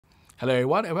Hello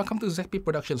everyone and welcome to ZP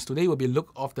Productions. Today will be a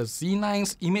look of the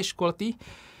Z9's image quality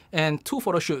and two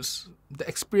photo shoots. The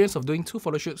experience of doing two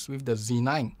photo shoots with the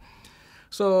Z9.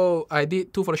 So I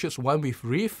did two photo shoots, one with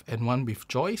Reef and one with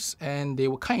Joyce, and they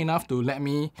were kind enough to let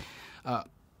me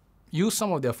use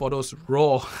some of their photos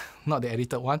raw, not the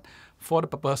edited one, for the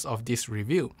purpose of this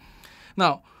review.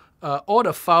 Now, all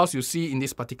the files you see in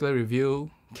this particular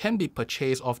review can be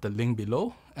purchased off the link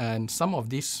below, and some of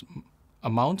this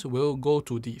amount will go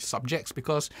to the subjects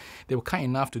because they were kind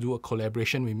enough to do a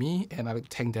collaboration with me, and I would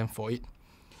thank them for it.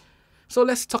 So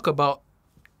let's talk about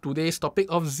today's topic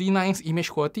of Z9's image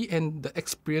quality and the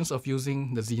experience of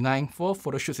using the Z9 for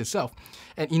photo shoots itself.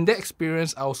 And in that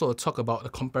experience, I also talk about the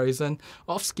comparison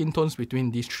of skin tones between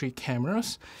these three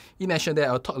cameras. In addition to that,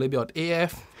 I'll talk a little bit about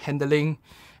AF, handling,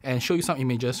 and show you some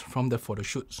images from the photo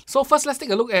shoots. So first, let's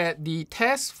take a look at the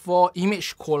test for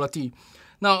image quality.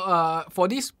 Now, for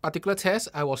this particular test,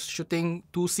 I was shooting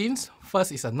two scenes.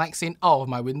 First is a night scene out of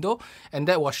my window, and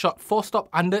that was shot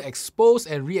 4-stop underexposed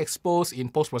and re-exposed in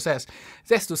post-process.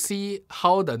 That's to see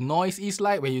how the noise is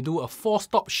like when you do a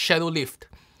 4-stop shadow lift.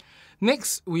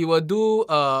 Next, we will do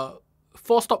a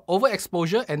 4-stop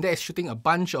overexposure, and that is shooting a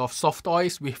bunch of soft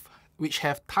toys which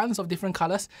have tons of different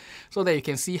colors, so that you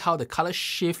can see how the colors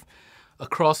shift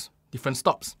across different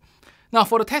stops. Now,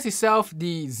 for the test itself,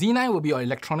 the Z9 will be on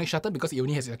electronic shutter because it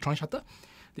only has electronic shutter.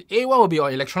 The A1 will be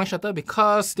on electronic shutter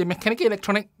because the mechanical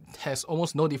electronic has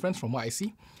almost no difference from what I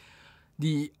see.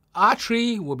 The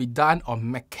R3 will be done on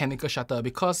mechanical shutter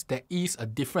because there is a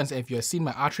difference. And if you have seen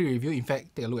my R3 review, in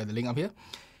fact, take a look at the link up here,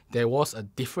 there was a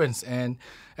difference. And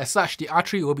as such, the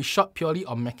R3 will be shot purely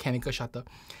on mechanical shutter.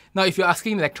 Now, if you're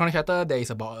asking electronic shutter, there is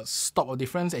about a stop of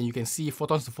difference, and you can see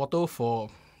photons to photo for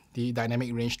the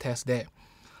dynamic range test there.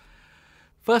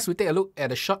 First, we take a look at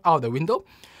the shot out of the window,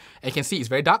 and you can see it's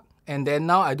very dark. And then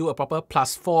now I do a proper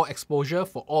 +4 exposure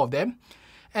for all of them.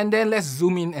 And then let's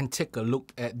zoom in and take a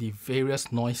look at the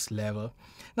various noise level.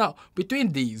 Now,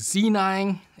 between the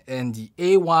Z9 and the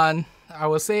A1, I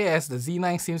will say as the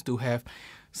Z9 seems to have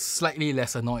slightly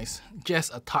lesser noise,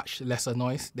 just a touch lesser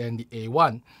noise than the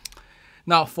A1.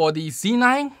 Now, for the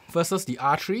Z9 versus the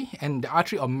R3 and the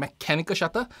R3 on mechanical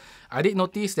shutter, I did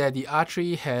notice that the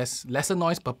R3 has lesser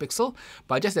noise per pixel,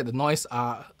 but just that the noise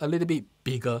are a little bit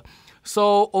bigger.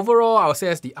 So overall, I would say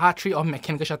as the R3 on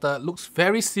mechanical shutter looks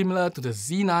very similar to the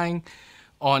Z9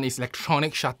 on its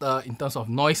electronic shutter in terms of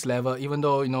noise level, even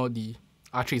though, the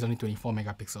R3 is only 24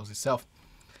 megapixels itself.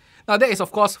 Now, that is,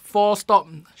 of course, 4-stop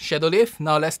shadow lift.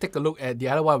 Now, let's take a look at the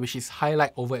other one, which is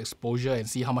highlight overexposure, and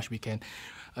see how much we can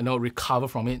recover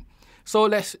from it. So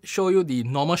let's show you the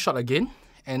normal shot again,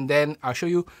 and then I'll show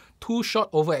you 2-shot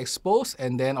overexposed,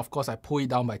 and then of course I pull it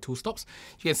down by 2 stops.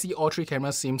 You can see all 3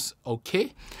 cameras seems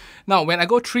okay. Now when I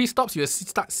go 3 stops, you'll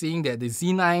start seeing that the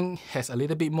Z9 has a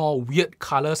little bit more weird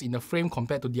colors in the frame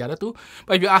compared to the other two.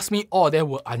 But if you ask me, all of them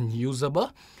were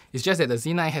unusable. It's just that the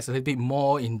Z9 has a little bit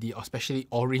more in the especially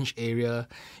orange area.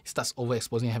 It starts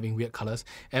overexposing and having weird colors,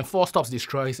 and 4 stops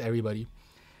destroys everybody.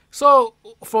 So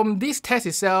from this test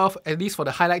itself, at least for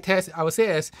the highlight test, I would say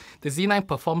as the Z9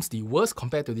 performs the worst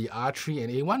compared to the R3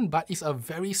 and A1, but it's a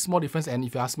very small difference, and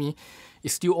if you ask me,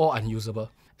 it's still all unusable.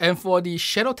 And for the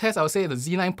shadow test, I would say the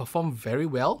Z9 performed very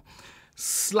well,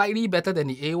 slightly better than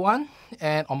the A1,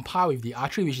 and on par with the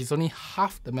R3, which is only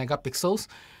half the megapixels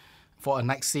for a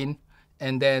night scene,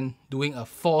 and then doing a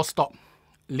 4-stop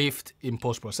lift in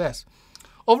post-process.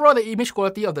 Overall, the image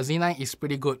quality of the Z9 is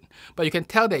pretty good, but you can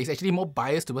tell that it's actually more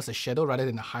biased towards the shadow rather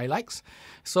than the highlights.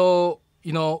 So,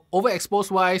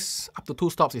 overexposed wise, up to 2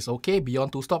 stops is okay.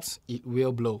 Beyond 2 stops, it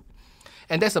will blow.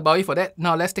 And that's about it for that.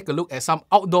 Now let's take a look at some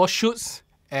outdoor shoots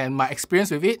and my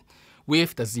experience with it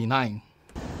with the Z9.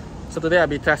 So today I'll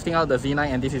be testing out the Z9,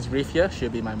 and this is Reef here. She'll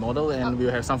be my model, and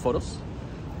we'll have some photos.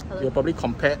 Hello. We'll probably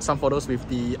compare some photos with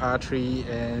the R3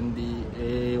 and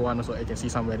the A1 also. You can see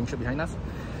some wedding shoot behind us.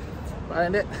 Other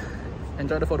than that,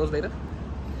 enjoy the photos later.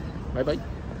 Bye bye.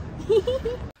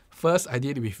 First, I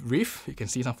did with Reef. You can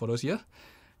see some photos here.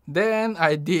 Then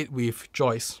I did with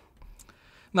Joyce.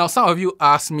 Now, some of you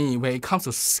ask me, when it comes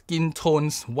to skin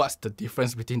tones, what's the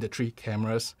difference between the 3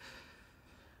 cameras?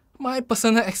 My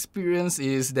personal experience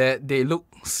is that they look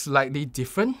slightly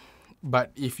different,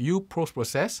 but if you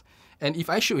post-process, and if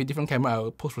I shoot with different camera, I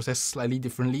will post-process slightly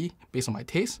differently based on my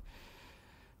taste,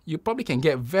 you probably can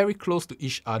get very close to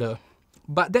each other.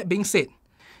 But that being said,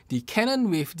 the Canon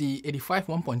with the 85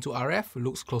 1.2 RF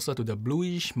looks closer to the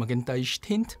bluish, magenta-ish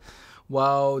tint,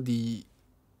 while the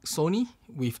Sony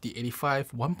with the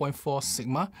 85 1.4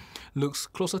 Sigma looks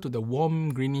closer to the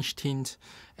warm greenish tint,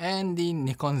 and the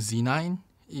Nikon Z9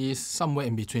 is somewhere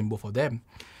in between both of them.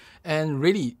 And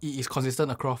really, it is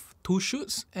consistent across 2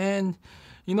 shoots. And,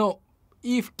 you know,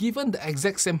 if given the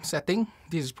exact same setting,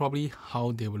 this is probably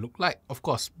how they will look like. Of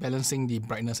course, balancing the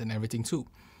brightness and everything too.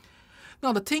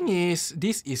 Now, the thing is,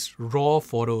 this is raw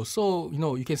photos. So, you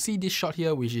know, you can see this shot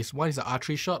here, which is one is a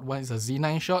R3 shot, one is a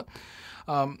Z9 shot.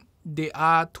 They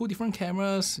are 2 different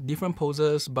cameras, different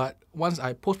poses, but once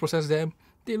I post-process them,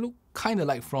 they look kind of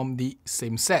like from the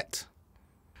same set.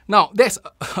 Now, that's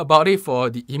about it for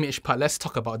the image part. Let's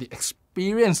talk about the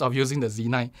experience of using the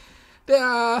Z9. There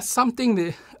are something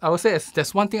that I would say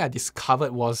there's one thing I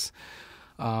discovered was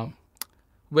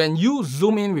when you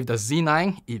zoom in with the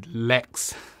Z9, it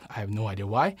lags. I have no idea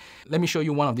why. Let me show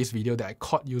you one of these videos that I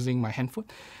caught using my handphone.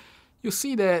 You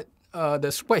see that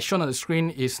what's shown on the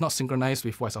screen is not synchronized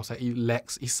with what's outside. It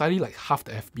lags. It's slightly like half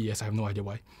the FPS. I have no idea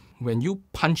why. When you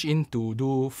punch in to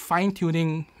do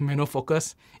fine-tuning manual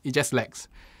focus, it just lags.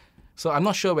 So I'm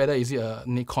not sure whether is it a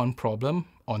Nikon problem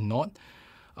or not.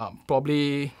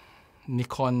 Probably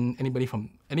Nikon,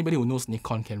 anybody who knows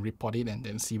Nikon can report it and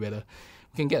then see whether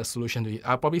we can get a solution to it.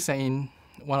 I'll probably send in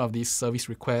one of these service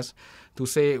requests to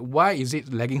say why is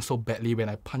it lagging so badly when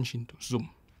I punch into zoom.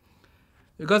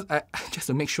 Because just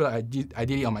to make sure I did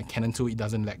it on my Canon 2, it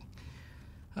doesn't lag.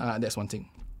 That's one thing.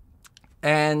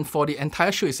 And for the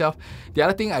entire shoot itself, the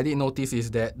other thing I did notice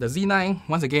is that the Z9,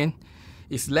 once again,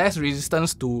 is less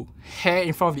resistance to hair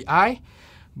in front of the eye,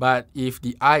 but if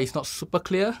the eye is not super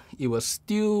clear, it will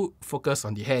still focus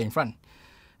on the hair in front.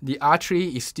 The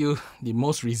R3 is still the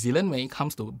most resilient when it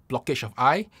comes to blockage of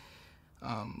eye,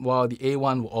 while the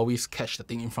A1 will always catch the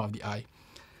thing in front of the eye.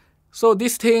 So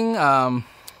this thing,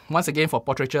 once again for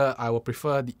portraiture, I will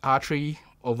prefer the R3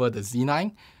 over the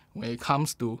Z9 when it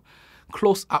comes to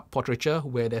close-up portraiture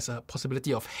where there's a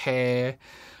possibility of hair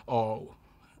or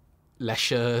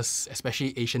lashes,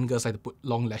 especially Asian girls like to put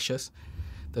long lashes.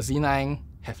 The Z9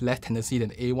 have less tendency than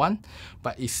the A1,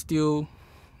 but it's still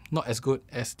not as good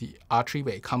as the R3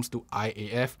 when it comes to eye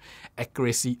AF,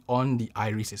 accuracy on the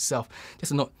iris itself.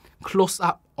 Just a note, close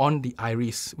up on the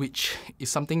iris, which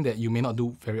is something that you may not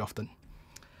do very often.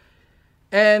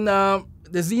 And the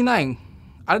Z9,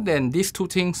 other than these 2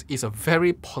 things, is a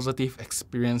very positive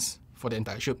experience for the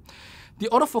entire shoot. The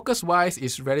autofocus wise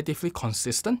is relatively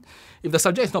consistent. If the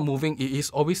subject is not moving, it is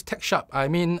always tech sharp. I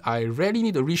mean, I rarely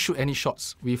need to reshoot any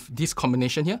shots with this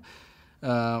combination here.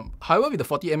 However, with the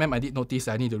 40mm, I did notice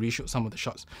I need to reshoot some of the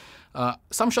shots.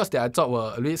 Some shots that I thought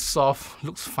were a little soft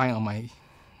looks fine on my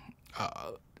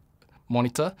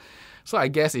monitor. So I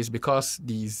guess it's because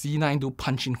the Z9 do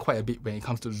punch in quite a bit when it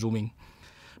comes to zooming.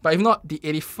 But if not, the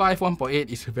 85 1.8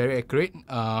 is very accurate.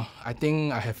 I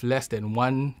think I have less than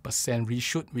 1%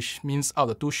 reshoot, which means out of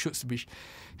the 2 shoots which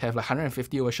have like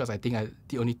 150 over shots, I think I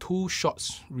did only 2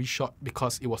 shots reshot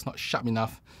because it was not sharp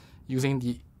enough using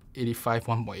the 85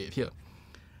 1.8 here.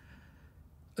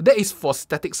 That is for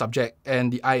static subject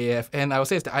and the IAF. And I would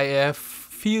say the IAF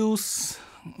feels,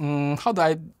 how do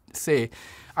I say?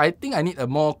 I think I need a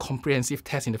more comprehensive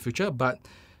test in the future, but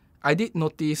I did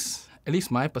notice, at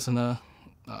least my personal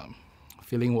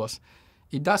feeling was,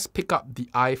 it does pick up the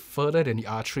eye further than the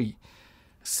R3.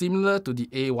 Similar to the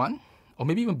A1, or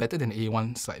maybe even better than the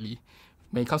A1 slightly,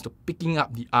 when it comes to picking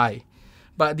up the eye.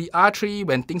 But the R3,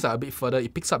 when things are a bit further,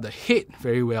 it picks up the head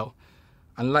very well,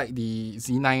 unlike the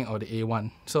Z9 or the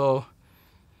A1. So,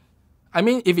 I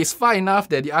mean, if it's far enough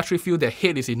that the R3 feel the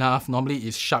head is enough, normally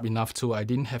it's sharp enough too. I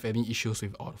didn't have any issues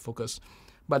with autofocus.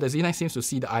 But the Z9 seems to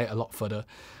see the eye a lot further.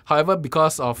 However,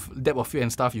 because of depth of field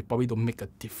and stuff, you probably don't make a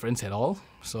difference at all.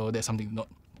 So that's something to note.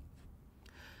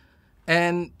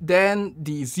 And then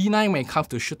the Z9, when it comes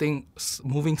to shooting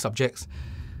moving subjects,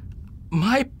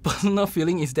 my personal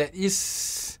feeling is that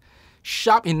it's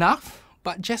sharp enough,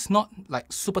 but just not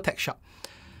like super tech sharp.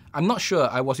 I'm not sure.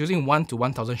 I was using 1 to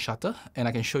 1000 shutter, and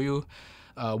I can show you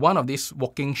one of these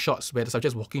walking shots where the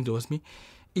subject is walking towards me.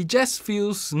 It just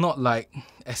feels not like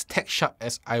as tech sharp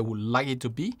as I would like it to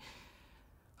be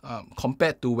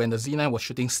compared to when the Z9 was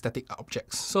shooting static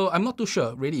objects. So I'm not too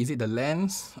sure, really, is it the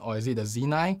lens or is it the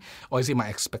Z9 or is it my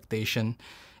expectation?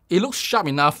 It looks sharp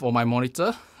enough for my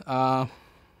monitor, but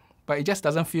it just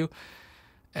doesn't feel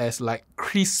as like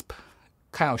crisp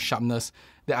kind of sharpness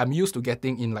that I'm used to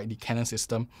getting in like the Canon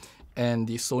system and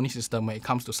the Sony system when it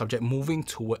comes to subject moving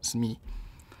towards me.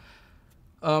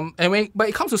 But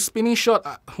it comes to spinning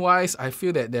shot wise, I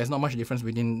feel that there's not much difference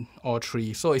between all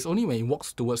 3. So it's only when it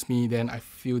walks towards me then I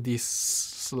feel this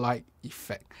slight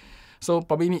effect. So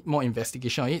probably need more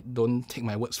investigation on it. Don't take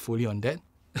my words fully on that.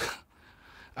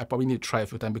 I probably need to try a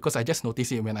few times because I just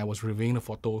noticed it when I was reviewing the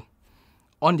photo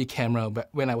on the camera. But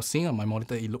when I was seeing on my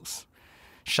monitor, it looks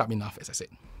sharp enough, as I said.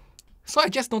 So I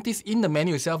just noticed in the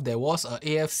menu itself there was a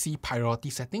AFC priority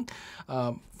setting.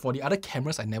 For the other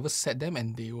cameras, I never set them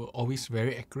and they were always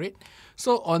very accurate.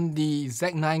 So on the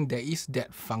Z9, there is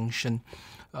that function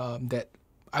that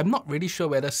I'm not really sure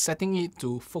whether setting it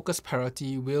to focus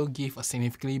priority will give a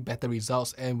significantly better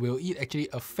results, and will it actually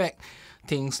affect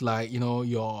things like, you know,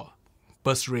 your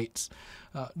burst rates.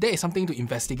 That is something to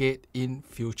investigate in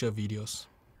future videos.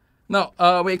 Now,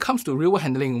 when it comes to real-world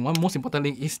handling, one most important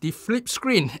thing is the flip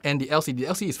screen and the LCD. The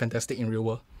LCD is fantastic in real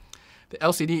world. The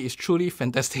LCD is truly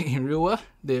fantastic in real world.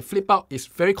 The flip out is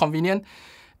very convenient,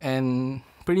 and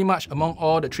pretty much among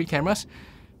all the three cameras,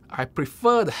 I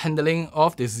prefer the handling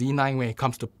of the Z9 when it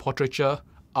comes to portraiture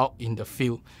out in the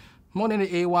field. More than the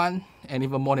A1 and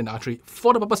even more than the R3.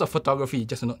 For the purpose of photography,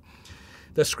 just a note.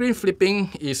 The screen flipping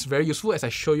is very useful, as I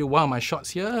show you one of my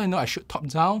shots here. You know, I shoot top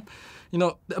down. You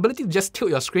know, the ability to just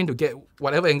tilt your screen to get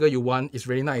whatever angle you want is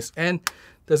really nice. And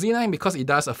the Z9, because it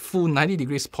does a full 90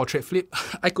 degrees portrait flip,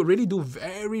 I could really do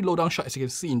very low down shots, as you can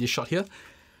see in this shot here.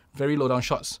 Very low down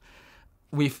shots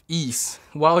with ease.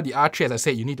 While the R3, as I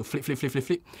said, you need to flip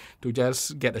to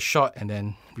just get a shot and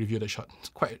then review the shot. It's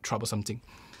quite a troublesome thing.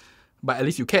 But at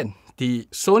least you can. The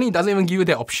Sony doesn't even give you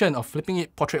the option of flipping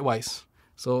it portrait-wise.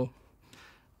 So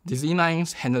the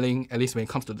Z9's handling, at least when it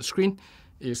comes to the screen,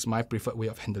 is my preferred way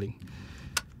of handling.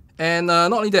 And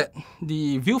not only that,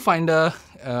 the viewfinder,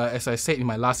 as I said in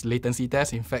my last latency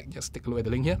test, in fact, just take a look at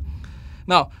the link here.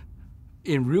 Now,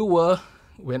 in real world,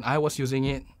 when I was using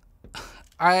it,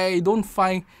 I don't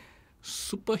find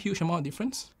super huge amount of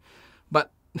difference,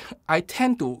 but I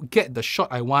tend to get the shot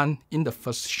I want in the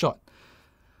first shot.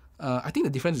 I think the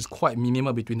difference is quite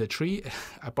minimal between the three.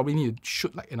 I probably need to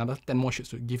shoot like another 10 more shots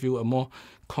to give you a more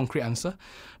concrete answer.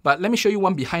 But let me show you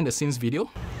one behind the scenes video,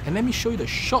 and let me show you the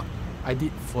shot I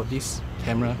did for this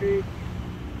camera.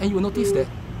 And you will notice that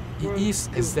it is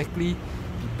exactly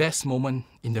the best moment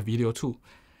in the video too.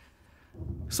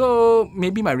 So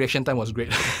maybe my reaction time was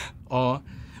great, or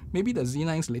maybe the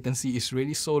Z9's latency is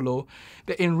really so low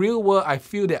that in real world I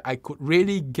feel that I could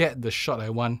really get the shot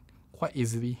I want quite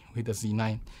easily with the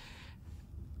Z9.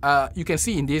 You can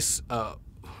see in this,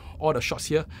 all the shots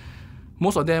here,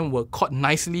 most of them were caught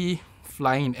nicely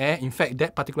flying in air. In fact,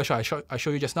 that particular shot I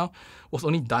showed you just now was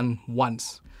only done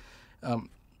once.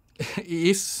 It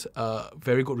is a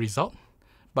very good result,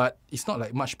 but it's not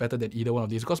like much better than either one of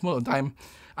these, because most of the time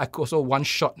I could also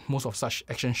one-shot most of such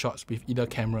action shots with either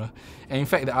camera. And in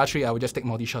fact, the R3 I would just take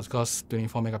multi-shots because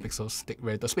 24 megapixels take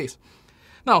very little space.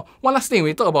 Now, one last thing,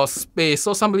 we talk about space.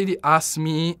 So somebody did ask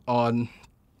me on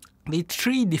the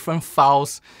three different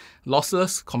files: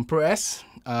 lossless, compress,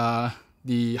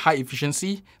 the high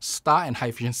efficiency, star, and high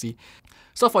efficiency.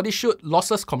 So for this shoot,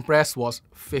 lossless compress was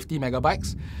 50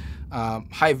 megabytes,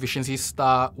 high efficiency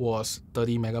star was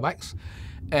 30 megabytes,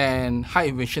 and high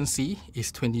efficiency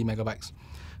is 20 megabytes.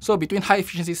 So between high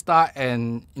efficiency star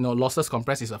and lossless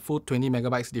compress is a full 20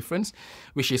 megabytes difference,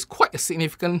 which is quite a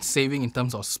significant saving in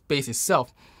terms of space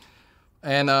itself.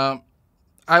 And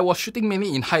I was shooting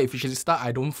mainly in high efficiency star.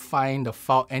 I don't find the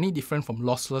file any different from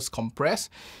lossless compress.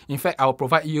 In fact, I'll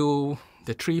provide you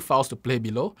the three files to play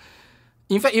below.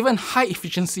 In fact, even high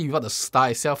efficiency without the star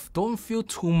itself don't feel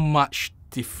too much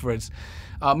difference.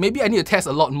 Maybe I need to test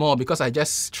a lot more because I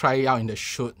just try it out in the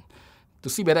shoot to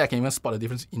see whether I can even spot the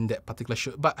difference in that particular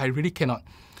shoot, but I really cannot.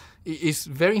 It is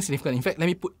very insignificant. In fact, let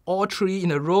me put all three in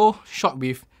a row, shot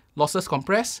with lossless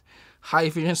compress, high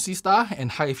efficiency star, and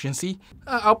high efficiency.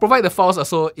 I'll provide the files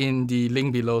also in the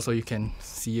link below so you can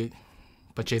see it,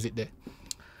 purchase it there.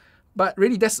 But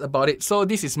really, that's about it. So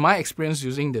this is my experience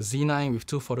using the Z9 with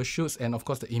 2 photo shoots, and of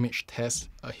course the image test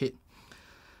ahead.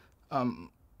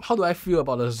 How do I feel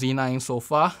about the Z9 so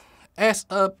far? As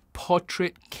a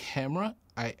portrait camera,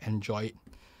 I enjoy it.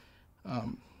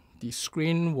 The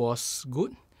screen was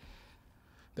good.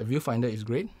 The viewfinder is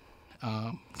great.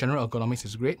 General ergonomics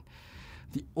is great.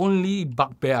 The only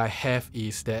bugbear I have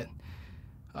is that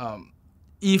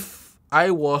if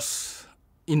I was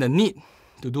in the need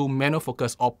to do manual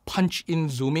focus or punch-in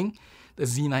zooming, the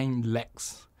Z9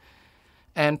 lags.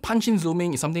 And punch-in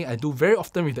zooming is something I do very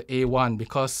often with the A1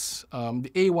 because the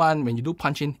A1, when you do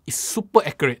punch-in, is super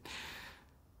accurate.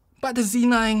 But the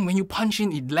Z9, when you punch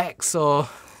in, it lags, so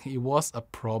it was a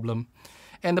problem.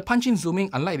 And the punch-in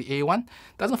zooming, unlike the A1,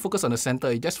 doesn't focus on the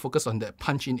center, it just focuses on that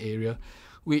punch-in area,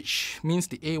 which means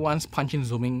the A1's punch-in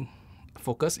zooming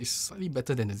focus is slightly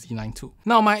better than the Z9 too.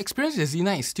 Now, my experience with the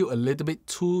Z9 is still a little bit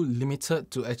too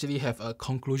limited to actually have a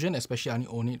conclusion, especially I only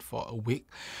own it for a week.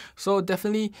 So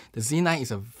definitely, the Z9 is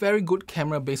a very good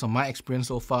camera based on my experience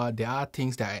so far. There are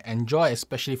things that I enjoy,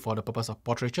 especially for the purpose of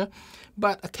portraiture,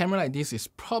 but a camera like this is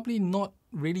probably not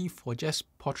really for just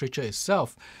portraiture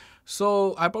itself.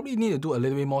 So I probably need to do a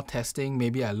little bit more testing.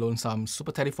 Maybe I loan some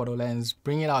super telephoto lens,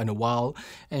 bring it out in the wild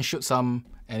and shoot some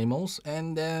animals,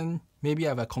 and then maybe I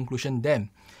have a conclusion then.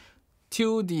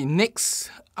 Till the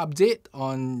next update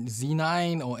on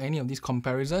Z9 or any of these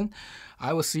comparison,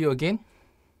 I will see you again.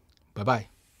 Bye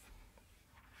bye.